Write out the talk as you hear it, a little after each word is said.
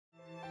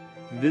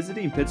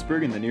Visiting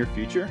Pittsburg in the near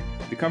future?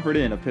 The Comfort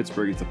Inn of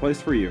Pittsburg is the place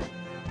for you.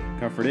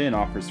 Comfort Inn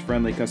offers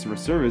friendly customer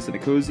service and a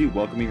cozy,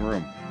 welcoming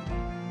room.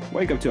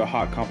 Wake up to a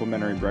hot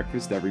complimentary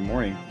breakfast every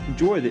morning,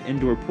 enjoy the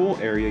indoor pool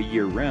area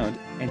year-round,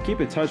 and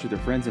keep in touch with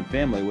your friends and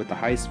family with the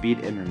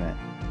high-speed internet.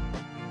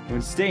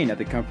 When staying at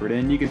the Comfort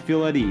Inn, you can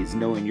feel at ease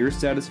knowing your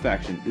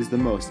satisfaction is the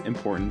most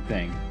important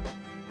thing.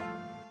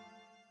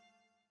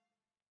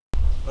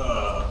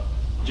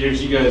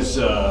 Javis, you guys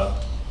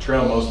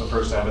trailed most of the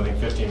first half. I think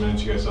 15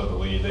 minutes you guys held the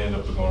lead. They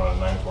ended up going on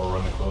a 9-4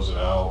 run to close it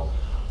out.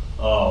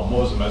 What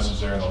was the message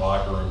there in the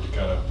locker room to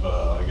kind of,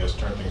 I guess,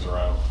 turn things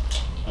around?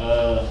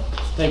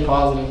 Stay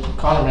positive.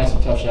 Connor made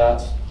some tough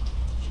shots.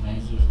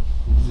 He's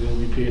in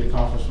MVP of the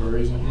conference for a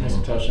reason. He made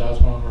some tough shots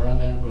on the run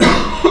there.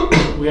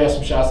 But we had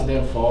some shots that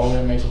didn't fall. We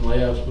didn't make some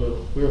layups,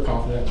 but we were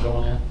confident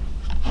going in.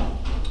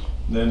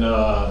 Then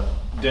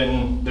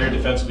Denton, there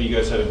defensively, you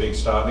guys had a big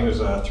stop. I think it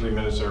was 3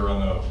 minutes there on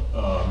the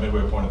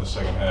midway point of the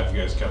second half. You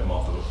guys kept them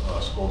off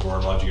the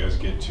scoreboard, allowed you guys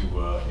to get to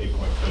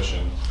 8-point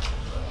cushion.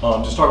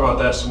 Just talk about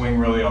that swing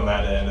really on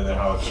that end and then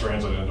how it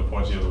translated into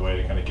points the other way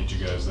to kind of get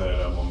you guys that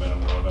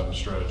momentum going down the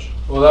stretch.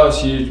 Well, that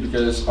was huge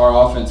because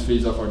our offense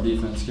feeds off our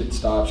defense, getting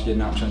stops,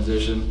 getting out in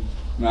transition.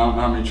 I don't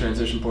know how many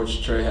transition points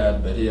Trey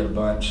had, but he had a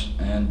bunch.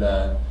 And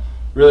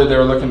really they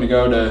were looking to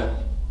go to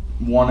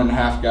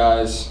 1.5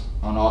 guys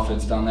on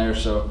offense down there.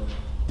 So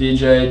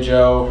DJ,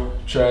 Joe,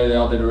 Trey, they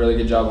all did a really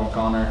good job on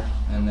Connor.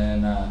 And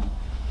then,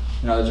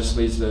 that just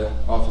leads to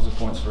offensive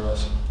points for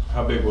us.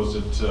 How big was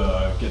it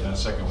getting that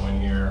second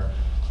win here?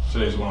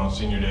 Today's one on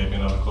senior day,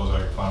 being able to close out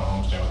your final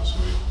homestand with this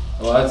week.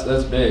 Well,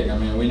 that's big. I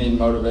mean, we need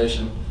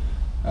motivation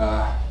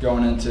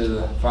going into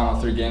the final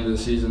 3 games of the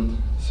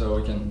season, so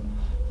we can,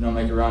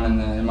 make a run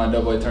in my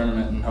AA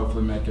tournament and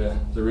hopefully make the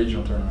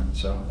regional tournament.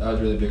 So that was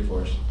really big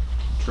for us.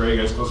 Trey,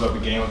 you guys closed out the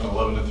game with an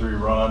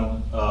 11-3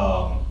 run.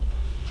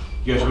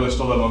 You guys really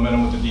stole that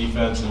momentum with the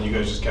defense, and you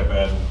guys just kept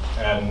adding.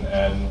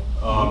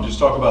 Just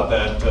talk about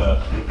that.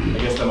 I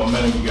guess that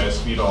momentum you guys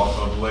feed off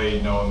of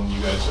late, knowing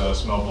you guys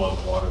smell blood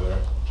with water there.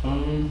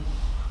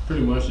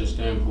 Pretty much just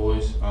staying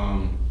poised,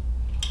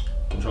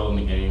 controlling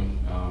the game,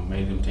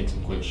 made them take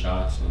some quick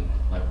shots, and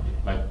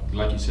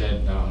like you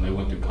said, they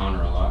went through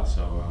Connor a lot,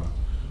 so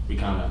we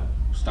kind of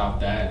stopped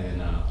that,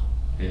 and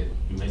it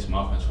made some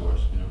offense for us.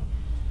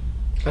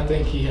 I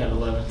think he had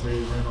 11-3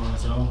 run on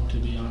his own, to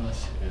be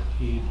honest.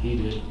 Yeah. He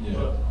did.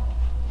 Yeah.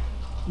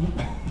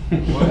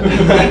 What?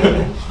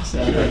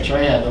 So I think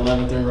Trey had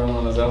 11-3 run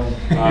on his own.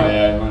 Oh,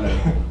 yeah,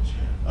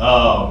 I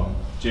might.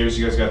 Javis,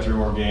 you guys got 3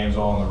 more games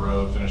all on the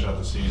road, finish out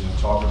the season.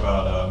 Talk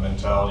about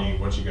mentality,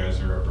 what you guys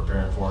are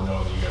preparing for,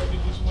 knowing that you got to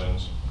get these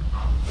wins.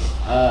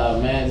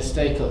 Man, just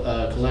stay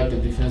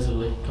collective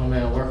defensively. Come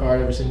in, work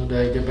hard every single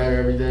day, get better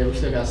every day. We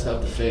still got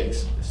stuff to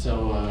fix.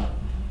 So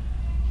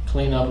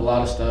clean up a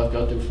lot of stuff,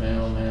 go through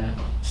film, man.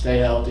 Stay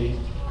healthy.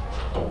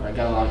 I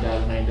got a lot of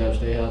guys banged up,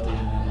 stay healthy,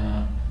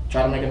 and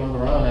try to make another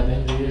run at the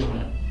end of the year,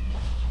 man.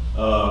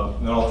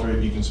 And all 3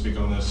 of you can speak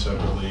on this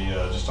separately.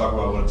 Just talk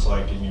about what it's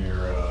like in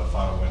your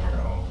final win here at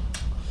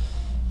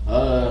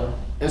home.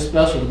 It's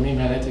special to me,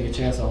 man. They took a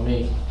chance on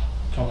me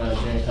coming out of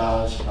junior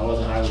college. I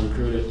wasn't highly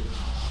recruited,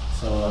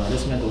 so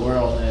this meant the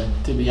world.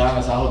 And to be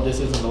honest, I hope this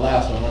isn't the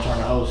last one. We're trying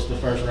to host the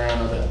first round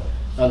of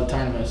the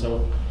tournament,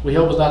 so we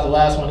hope it's not the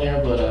last one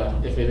here. But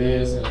if it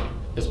is,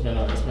 it's been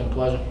a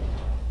pleasure.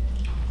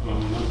 No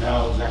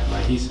doubt, exactly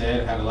like he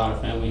said, had a lot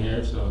of family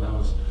here, so that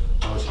was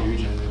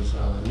huge, and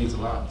it means a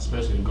lot,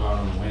 especially to go out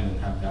on a win and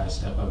have guys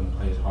step up and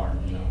play hard,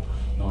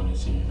 knowing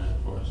it's senior night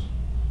for us.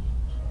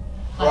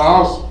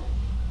 Well,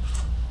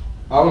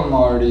 I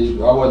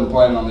wasn't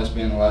planning on this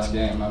being the last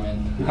game. I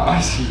mean,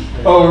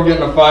 we're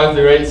getting a 5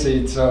 through 8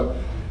 seed, so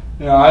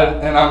and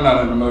I'm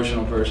not an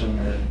emotional person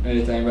or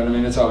anything, but I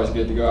mean, it's always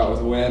good to go out with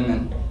a win,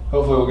 and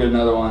hopefully we'll get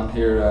another one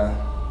here in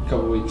a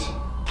couple weeks.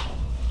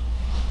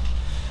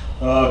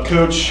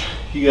 Coach,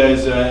 you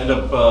guys end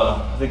up,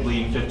 I think,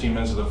 leading 15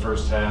 minutes of the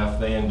first half.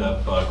 They end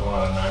up going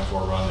on a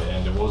 9-4 run to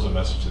end it. What was the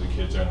message to the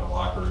kids there in the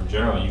locker room?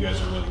 Generally, you guys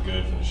are really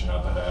good finishing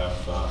out the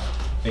half.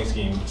 Things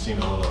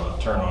seemed a little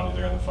turn on you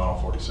there in the final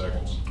 40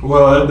 seconds.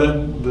 Well,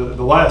 then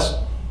the last,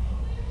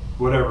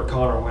 whatever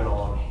Connor went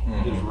on,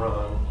 his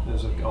run,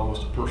 is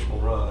almost a personal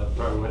run. It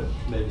probably went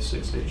maybe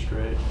 6-8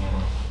 straight.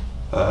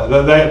 That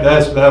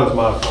was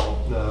my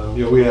fault.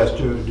 We asked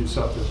Joe to do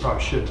something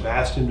probably shouldn't have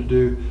asked him to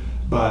do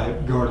by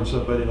guarding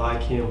somebody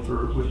like him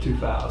with 2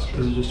 fouls,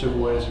 because it just took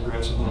away his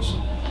aggressiveness.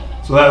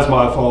 So that was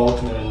my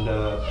fault, and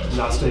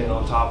not staying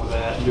on top of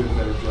that and doing a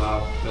better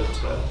job.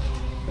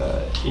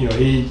 But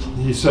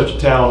he's such a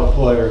talented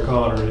player,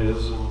 Connor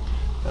is,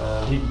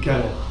 and he can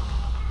kind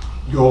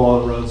of go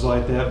on runs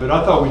like that. But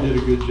I thought we did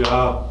a good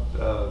job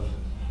of,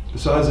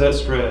 besides that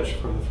stretch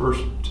from the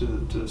first to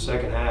the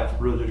second half,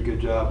 really did a good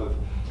job of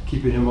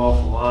keeping him off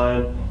the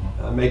line,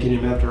 making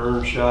him have to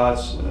earn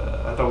shots.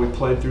 I thought we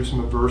played through some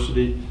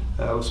adversity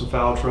with some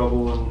foul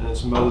trouble and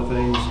some other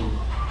things, and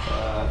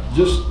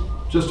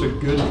just a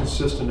good,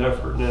 consistent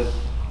effort. And then,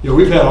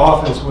 we've had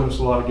offense win us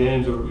a lot of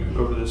games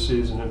over this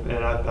season,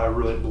 and I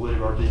really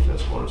believe our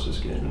defense won us this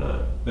game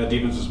tonight. That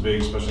defense is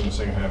big, especially in the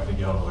second half. I think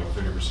you held like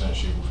 30%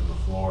 shooting from the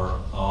floor.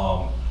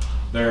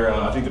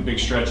 I think the big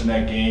stretch in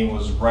that game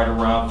was right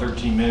around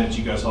 13 minutes.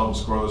 You guys held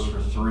them scoreless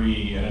for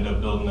 3, ended up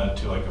building that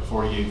to like a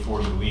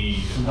 48-40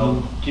 lead,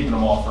 and keeping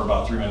them off for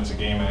about 3 minutes of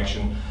game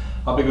action.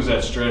 How big was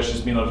that stretch,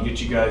 just being able to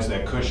get you guys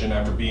that cushion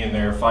after being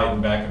there,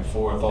 fighting back and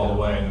forth all the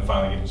way, and then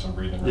finally getting some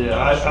breathing room?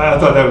 Yeah, I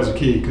thought that was the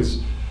key,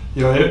 because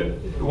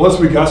once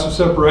we got some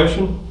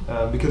separation,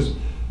 because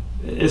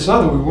it's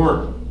not that we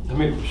weren't. I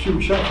mean,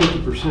 we shot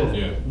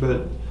 50%,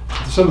 but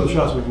some of the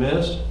shots we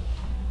missed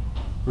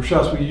were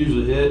shots we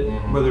usually hit,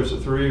 whether it's a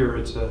 3 or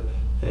it's a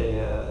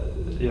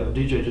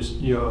DJ just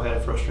had a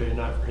frustrating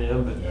night for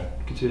him, but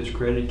to his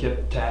credit, he kept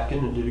attacking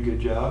and did a good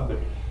job. But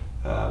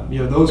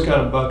those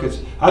kind of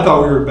buckets, I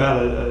thought we were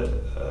about a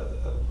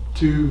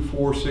 2,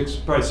 4, 6,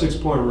 probably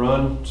 6-point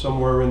run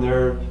somewhere in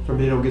there from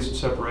being able to get some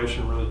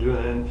separation and really doing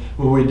it. And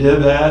when we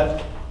did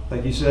that,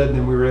 like you said,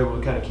 then we were able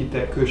to kind of keep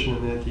that cushion,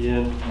 and then at the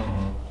end,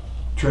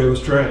 Trey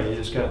was Trey. He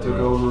just kind of took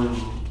over,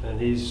 and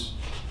he's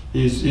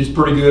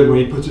pretty good when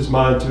he puts his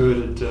mind to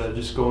it at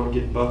just going and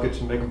getting buckets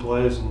and making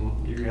plays, and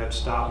you're going to have to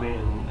stop me,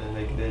 and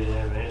they didn't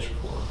have an answer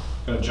for him.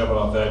 Kind of jumping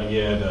off that, he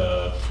had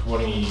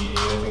 28,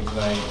 I think,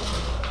 tonight.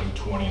 I think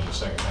 20 in the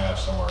second half,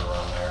 somewhere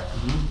around there.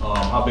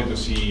 How big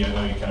was he? I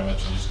know you kind of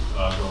mentioned just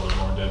go a little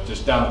more in depth.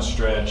 Just down the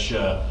stretch,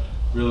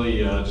 really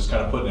just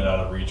kind of putting it out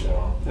of reach for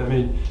him. I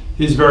mean,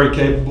 he's very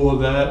capable of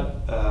that.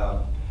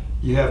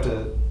 You have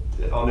to,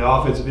 on the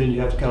offensive end,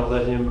 you have to kind of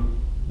let him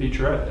be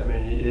Trey. I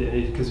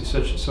mean, because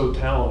he's so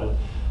talented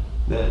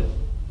that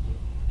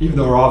even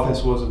though our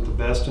offense wasn't the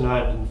best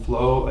tonight, it didn't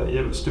flow,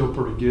 it was still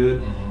pretty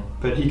good.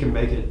 But he can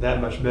make it that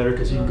much better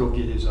because he can go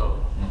get his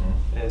own.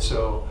 And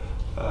so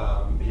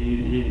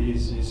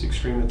he's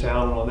extremely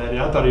talented on that. And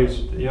I thought he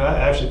was,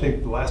 I actually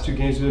think the last 2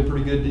 games have been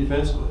pretty good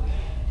defensively.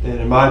 And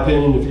in my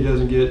opinion, if he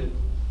doesn't get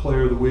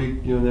Player of the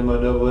Week, in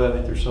MIAA, I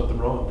think there's something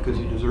wrong, because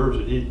he deserves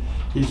it.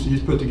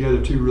 He's put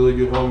together 2 really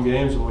good home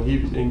games, and when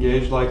he's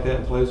engaged like that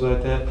and plays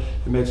like that,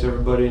 it makes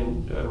everybody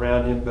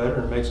around him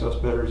better and makes us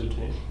better as a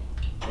team.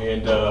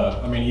 And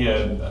I mean, he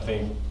had, I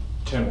think,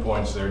 10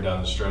 points there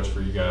down the stretch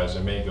for you guys.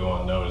 It may go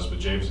unnoticed, but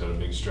Javis had a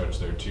big stretch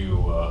there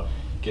too,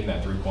 getting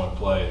that 3-point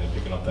play and then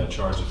picking up that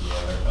charge at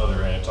the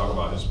other end. Talk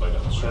about his play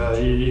down the stretch.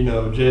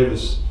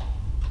 Javis,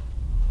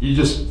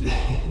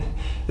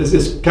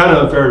 it's kind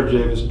of unfair to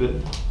Javis, but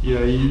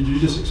you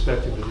just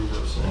expect him to do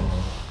those things.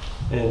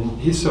 And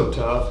he's so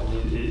tough,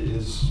 and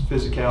his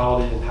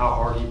physicality and how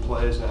hard he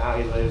plays and how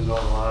he lays it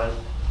on the line.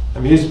 I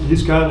mean,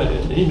 he's kind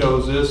of, he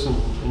knows this,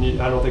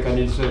 and I don't think I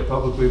need to say it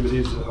publicly, but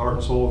he's the heart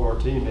and soul of our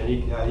team.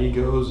 And how he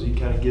goes, he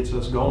kind of gets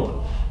us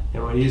going.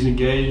 And when he's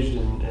engaged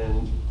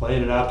and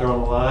laying it out there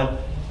on the line,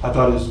 I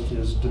thought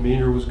his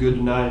demeanor was good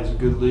tonight. He's a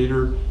good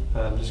leader.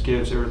 Just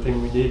gave us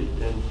everything we needed.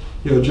 And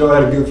Joe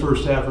had a good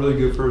first half, really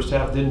good first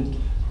half. Didn't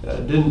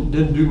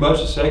do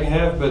much the second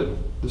half, but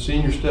the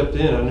senior stepped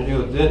in. I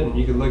know Denton,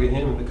 you can look at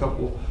him in a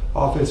couple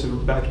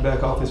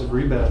back-to-back offensive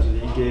rebounds that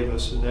he gave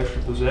us in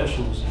extra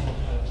possessions.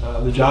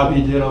 The job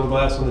he did on the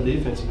glass on the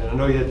defensive end. I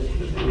know he had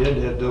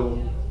to have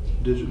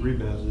double-digit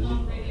rebounds,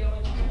 didn't he?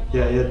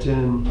 Yeah, he had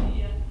 10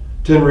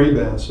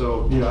 rebounds.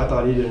 So I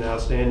thought he did an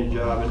outstanding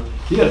job, and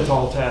he had a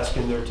tall task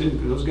in there too,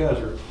 because those guys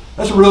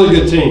that's a really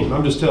good team.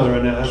 I'm just telling you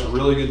right now, that's a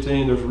really good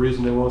team. There's a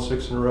reason they won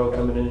 6 in a row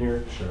coming in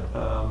here. Sure.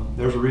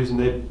 There's a reason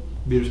they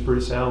beat us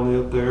pretty soundly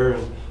up there,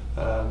 and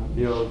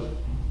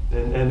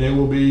and they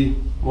will be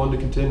one to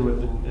contend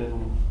with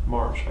in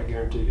March. I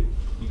guarantee you.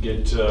 You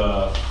get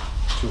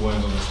 2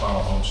 wins on this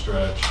final home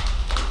stretch.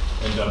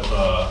 End up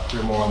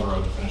 3 more on the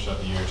road to finish out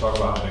the year. Talk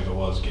about how big it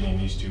was getting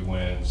these 2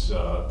 wins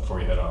before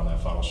you head on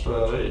that final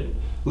stretch.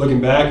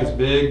 Looking back, it's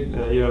big.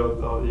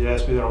 You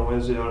asked me that on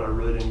Wednesday. I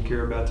really didn't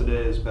care about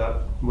today. It's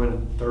about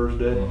winning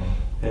Thursday.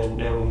 And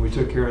when we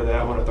took care of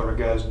that one, I thought our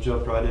guys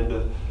jumped right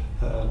into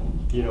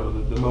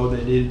the mode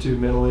they needed to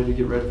mentally to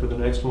get ready for the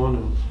next one.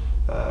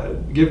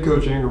 And give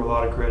Coach Ingram a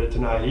lot of credit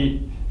tonight.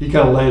 He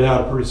kind of laid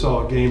out a pretty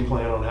solid game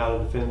plan on how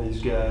to defend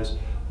these guys.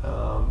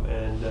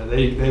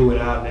 They went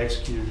out and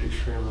executed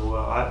extremely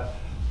well.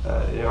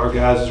 Our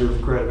guys deserve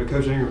the credit, but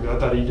Coach Ingram, I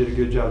thought he did a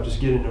good job just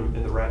getting them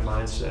in the right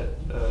mindset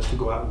to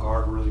go out and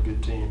guard a really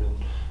good team.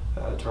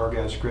 And to our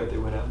guys' credit, they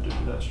went out and did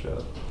a nice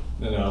job.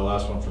 And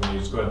last one for me,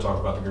 just go ahead and talk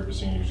about the group of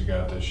seniors you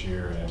got this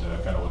year and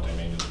kind of what they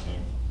mean to the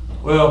team.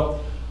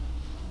 Well,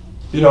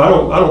 I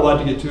don't like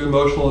to get too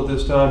emotional at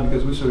this time,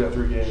 because we still got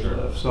 3 games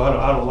left. So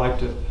I don't like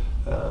to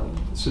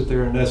sit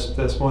there, and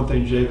that's one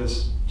thing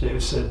Javis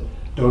said.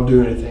 Don't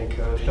do anything,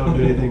 Coach. Don't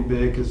do anything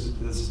big, because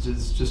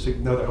it's just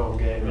another home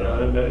game.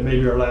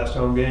 Maybe our last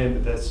home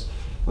game,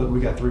 but we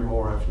got 3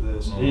 more after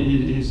this.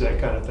 He's that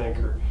kind of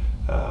thinker.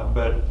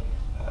 But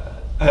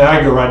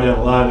I go right down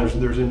the line.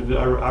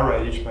 I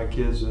write each of my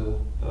kids a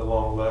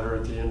long letter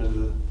at the end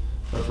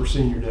of for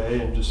senior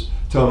day, and just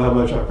tell them how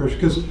much I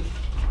appreciate, because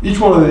each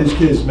one of these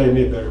kids made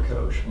me a better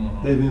coach.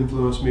 They've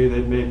influenced me.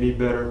 They've made me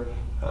better.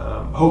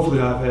 Hopefully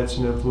I've had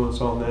some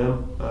influence on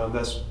them.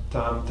 That's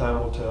time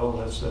will tell,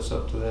 and that's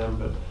up to them.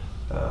 But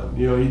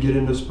you know, you get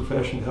into this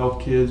profession to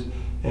help kids,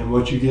 and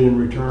what you get in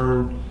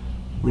return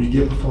when you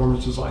get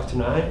performances like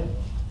tonight,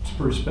 it's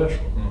pretty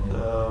special.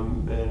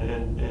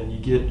 And you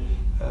get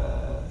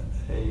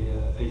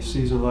a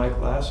season like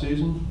last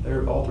season.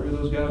 All three of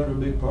those guys are a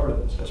big part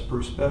of this. That's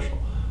pretty special.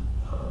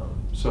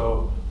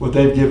 So what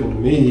they've given to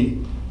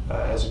me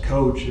as a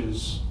coach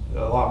is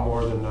a lot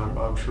more than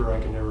I'm sure I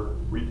can ever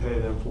repay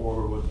them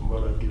for with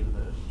what I've given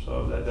them.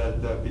 So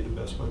that'd be the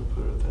best way to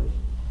put it, I think.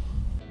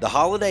 The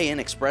Holiday Inn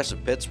Express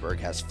of Pittsburg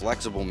has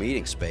flexible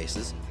meeting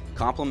spaces,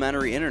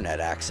 complimentary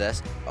internet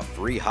access, a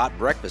free hot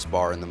breakfast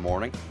bar in the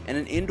morning, and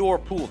an indoor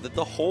pool that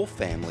the whole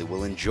family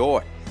will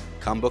enjoy.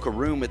 Come book a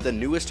room at the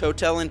newest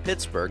hotel in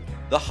Pittsburg,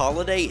 the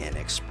Holiday Inn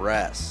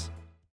Express.